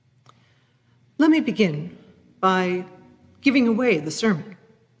Let me begin by giving away the sermon.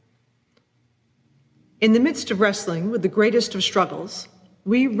 In the midst of wrestling with the greatest of struggles,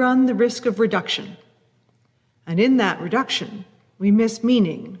 we run the risk of reduction. And in that reduction, we miss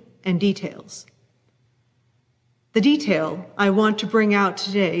meaning and details. The detail I want to bring out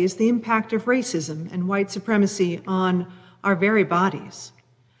today is the impact of racism and white supremacy on our very bodies,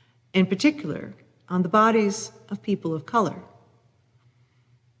 in particular, on the bodies of people of color,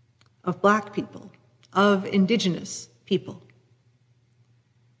 of Black people, of Indigenous people.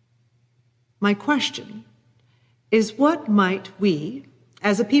 My question is, what might we,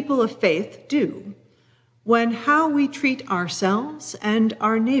 as a people of faith, do when how we treat ourselves and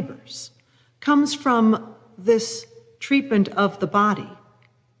our neighbors comes from this treatment of the body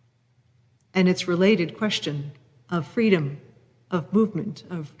and its related question of freedom of movement,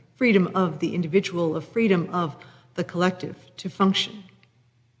 of freedom of the individual, of freedom of the collective to function?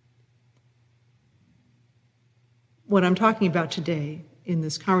 What I'm talking about today in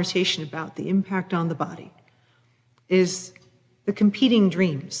this conversation about the impact on the body is the competing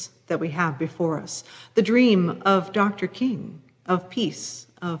dreams that we have before us. The dream of Dr. King, of peace,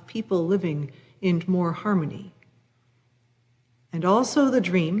 of people living in more harmony. And also the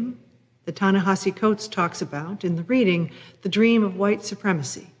dream that Ta-Nehisi Coates talks about in the reading, the dream of white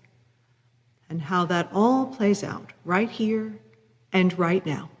supremacy, and how that all plays out right here and right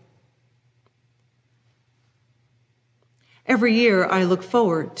now. Every year I look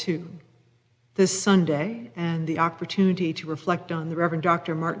forward to this Sunday and the opportunity to reflect on the Reverend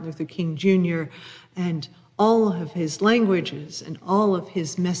Dr. Martin Luther King Jr. and all of his languages and all of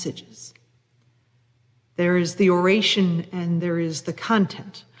his messages. There is the oration and there is the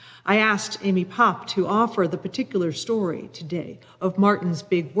content. I asked Amy Popp to offer the particular story today of Martin's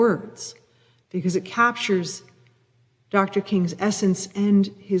big words because it captures Dr. King's essence and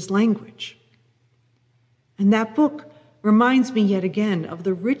his language. And that book reminds me yet again of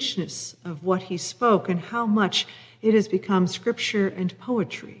the richness of what he spoke and how much it has become scripture and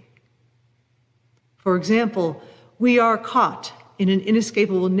poetry. For example, we are caught in an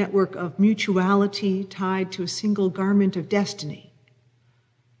inescapable network of mutuality tied to a single garment of destiny,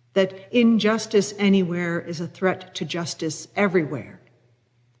 that injustice anywhere is a threat to justice everywhere.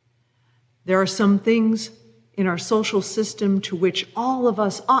 There are some things in our social system to which all of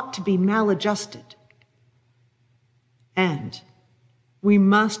us ought to be maladjusted. And we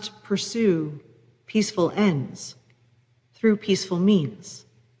must pursue peaceful ends through peaceful means,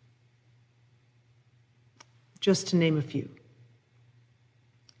 just to name a few.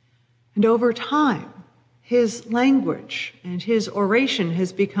 And over time, his language and his oration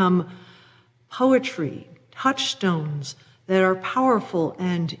has become poetry, touchstones that are powerful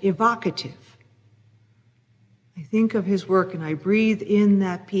and evocative. I think of his work and I breathe in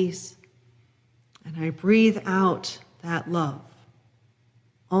that peace and I breathe out that love,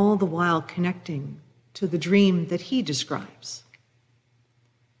 all the while connecting to the dream that he describes.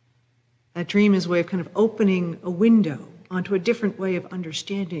 That dream is a way of kind of opening a window onto a different way of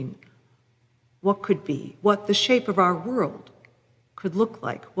understanding what could be, what the shape of our world could look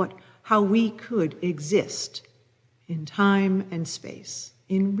like, how we could exist in time and space,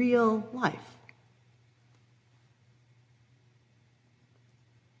 in real life.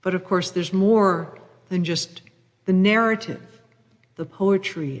 But of course, there's more than just the narrative, the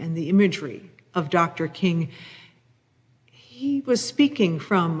poetry, and the imagery of Dr. King. He was speaking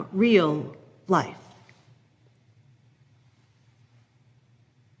from real life.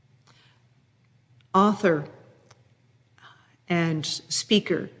 Author and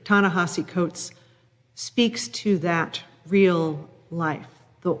speaker Ta-Nehisi Coates speaks to that real life,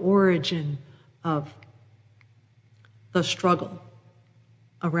 the origin of the struggle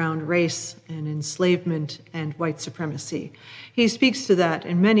around race and enslavement and white supremacy. He speaks to that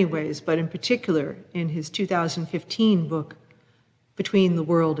in many ways, but in particular in his 2015 book, Between the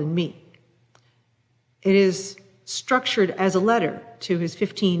World and Me. It is structured as a letter to his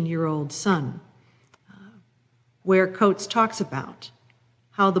 15-year-old son, where Coates talks about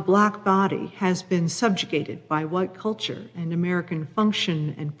how the Black body has been subjugated by white culture and American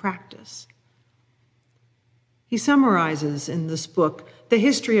function and practice. He summarizes in this book the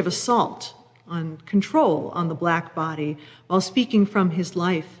history of assault on control on the Black body while speaking from his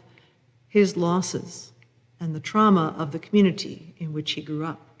life, his losses, and the trauma of the community in which he grew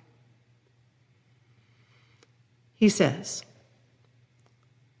up. He says,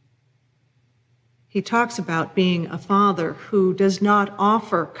 he talks about being a father who does not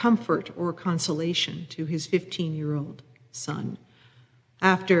offer comfort or consolation to his 15-year-old son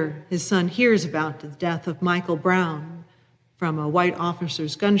after his son hears about the death of Michael Brown from a white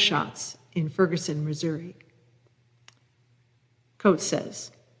officer's gunshots in Ferguson, Missouri. Coates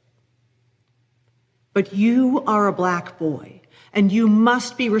says, "But you are a Black boy, and you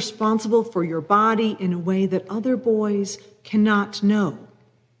must be responsible for your body in a way that other boys cannot know,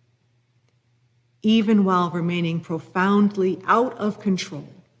 even while remaining profoundly out of control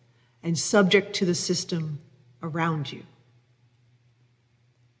and subject to the system around you."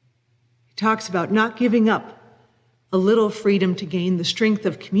 He talks about not giving up a little freedom to gain the strength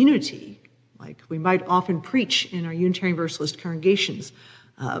of community, like we might often preach in our Unitarian Universalist congregations,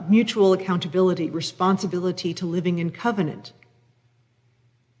 mutual accountability, responsibility to living in covenant.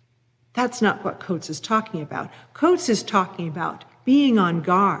 That's not what Coates is talking about. Coates is talking about being on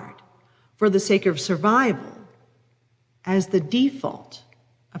guard for the sake of survival as the default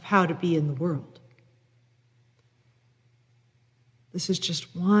of how to be in the world. This is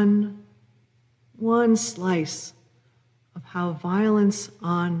just one slice of how violence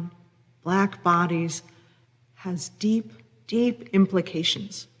on Black bodies has deep, deep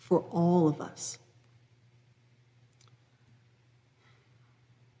implications for all of us.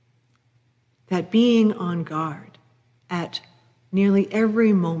 That being on guard at nearly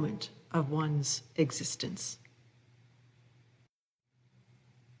every moment of one's existence.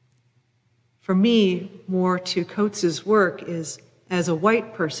 For me, more to Coates's work is, as a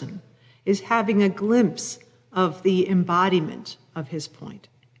white person, is having a glimpse of the embodiment of his point,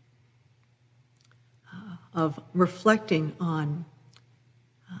 of reflecting on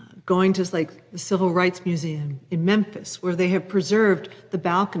going to like the Civil Rights Museum in Memphis, where they have preserved the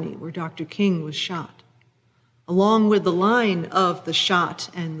balcony where Dr. King was shot, along with the line of the shot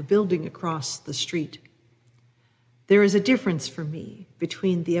and the building across the street. There is a difference for me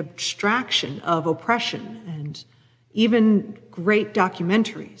between the abstraction of oppression and even great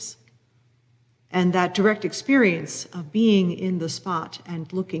documentaries and that direct experience of being in the spot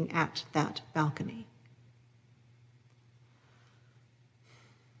and looking at that balcony.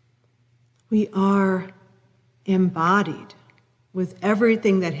 We are embodied with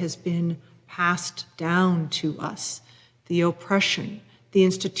everything that has been passed down to us, the oppression, the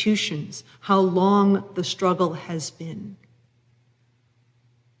institutions, how long the struggle has been.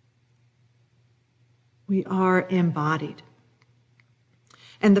 We are embodied.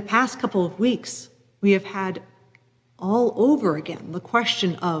 And the past couple of weeks, we have had all over again the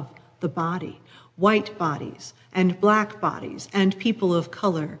question of the body, white bodies and Black bodies and people of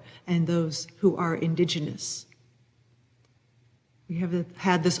color and those who are indigenous. We have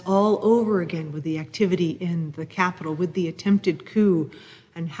had this all over again with the activity in the Capitol, with the attempted coup,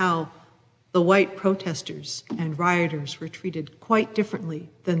 and how the white protesters and rioters were treated quite differently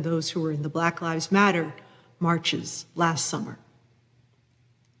than those who were in the Black Lives Matter marches last summer.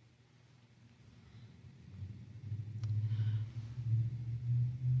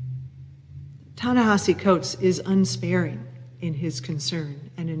 Ta-Nehisi Coates is unsparing in his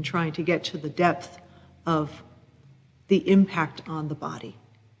concern and in trying to get to the depth of the impact on the body.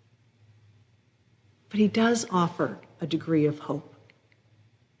 But he does offer a degree of hope.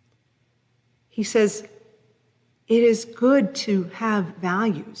 He says, it is good to have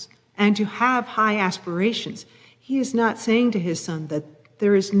values and to have high aspirations. He is not saying to his son that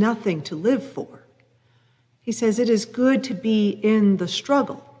there is nothing to live for. He says it is good to be in the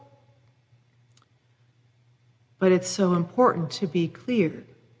struggle. But it's so important to be clear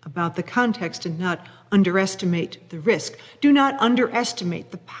about the context and not underestimate the risk. Do not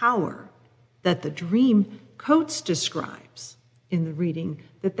underestimate the power that the dream Coates describes in the reading,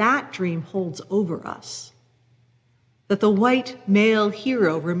 that dream holds over us. That the white male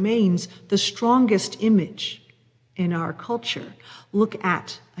hero remains the strongest image in our culture. Look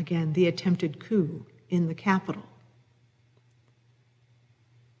at, again, the attempted coup in the Capitol.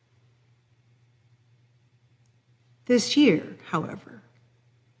 This year, however,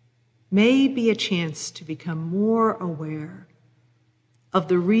 may be a chance to become more aware of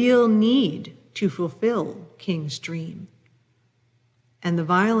the real need to fulfill King's dream and the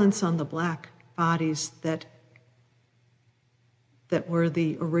violence on the Black bodies that were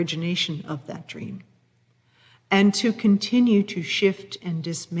the origination of that dream, and to continue to shift and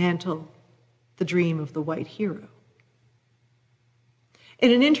dismantle the dream of the white hero.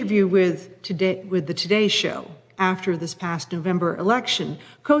 In an interview with the Today Show, after this past November election,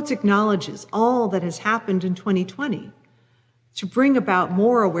 Coates acknowledges all that has happened in 2020 to bring about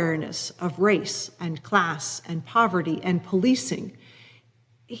more awareness of race and class and poverty and policing.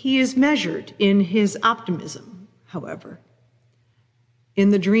 He is measured in his optimism, however,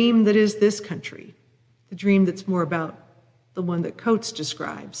 in the dream that is this country, the dream that's more about the one that Coates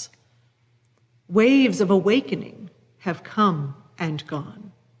describes. Waves of awakening have come and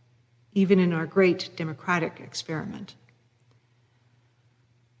gone. even in our great democratic experiment.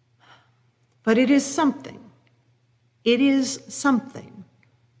 But it is something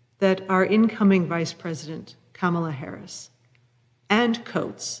that our incoming Vice President, Kamala Harris, and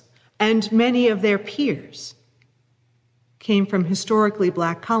Coates, and many of their peers came from historically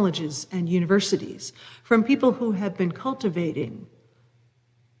Black colleges and universities, from people who have been cultivating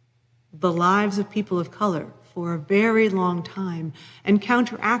the lives of people of color for a very long time and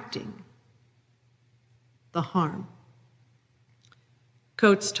counteracting the harm.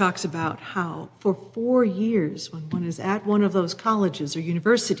 Coates talks about how for 4 years, when one is at one of those colleges or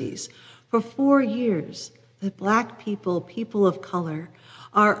universities, for 4 years, that Black people, people of color,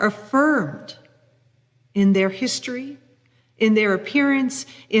 are affirmed in their history, in their appearance,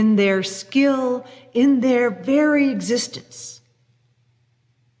 in their skill, in their very existence.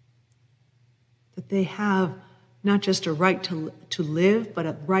 That they have not just a right to live, but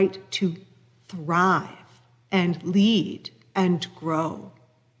a right to thrive and lead and grow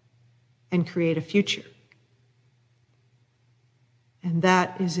and create a future. And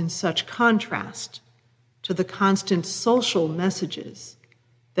that is in such contrast to the constant social messages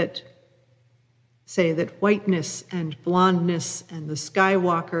that say that whiteness and blondness and the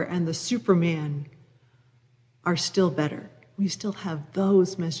Skywalker and the Superman are still better. We still have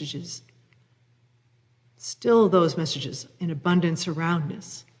those messages, in abundance around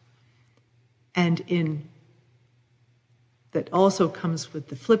us. And that also comes with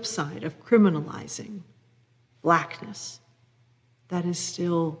the flip side of criminalizing Blackness. That is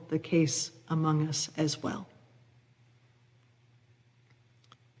still the case among us as well.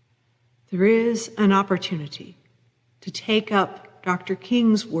 There is an opportunity to take up Dr.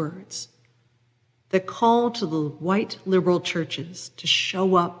 King's words that call to the white liberal churches to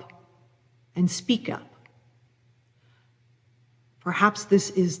show up and speak up. Perhaps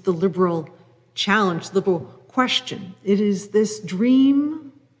this is the liberal challenge, the liberal question. It is this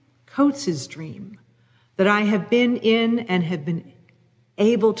dream, Coates's dream, that I have been in and have been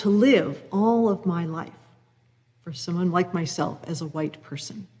able to live all of my life for someone like myself as a white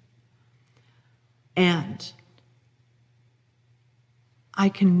person. And I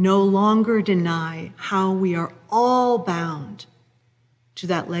can no longer deny how we are all bound to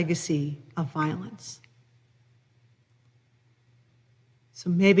that legacy of violence. So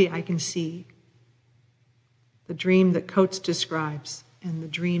maybe I can see the dream that Coates describes and the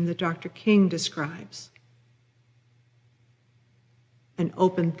dream that Dr. King describes, and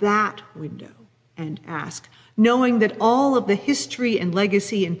open that window and ask, knowing that all of the history and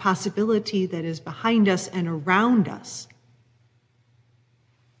legacy and possibility that is behind us and around us,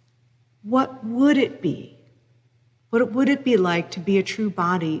 what would it be? What would it be like to be a true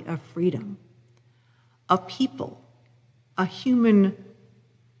body of freedom, a people, a human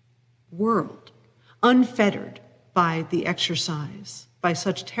world, unfettered by the exercise, by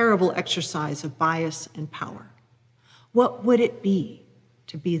such terrible exercise of bias and power? What would it be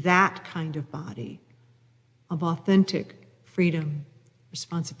to be that kind of body of authentic freedom,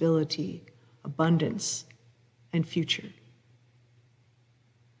 responsibility, abundance, and future?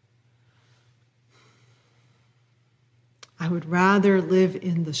 I would rather live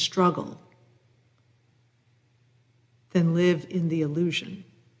in the struggle than live in the illusion.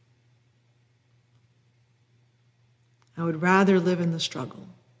 I would rather live in the struggle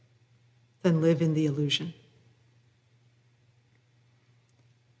than live in the illusion.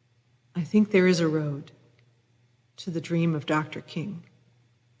 I think there is a road to the dream of Dr. King.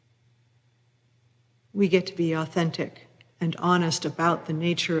 We get to be authentic and honest about the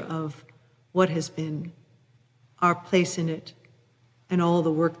nature of what has been, our place in it, and all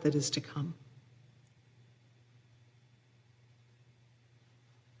the work that is to come.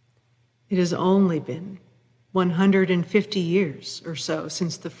 It has only been 150 years or so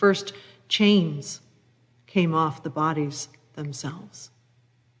since the first chains came off the bodies themselves.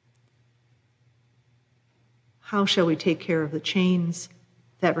 How shall we take care of the chains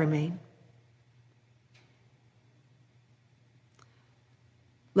that remain?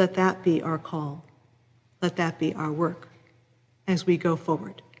 Let that be our call. Let that be our work as we go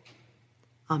forward.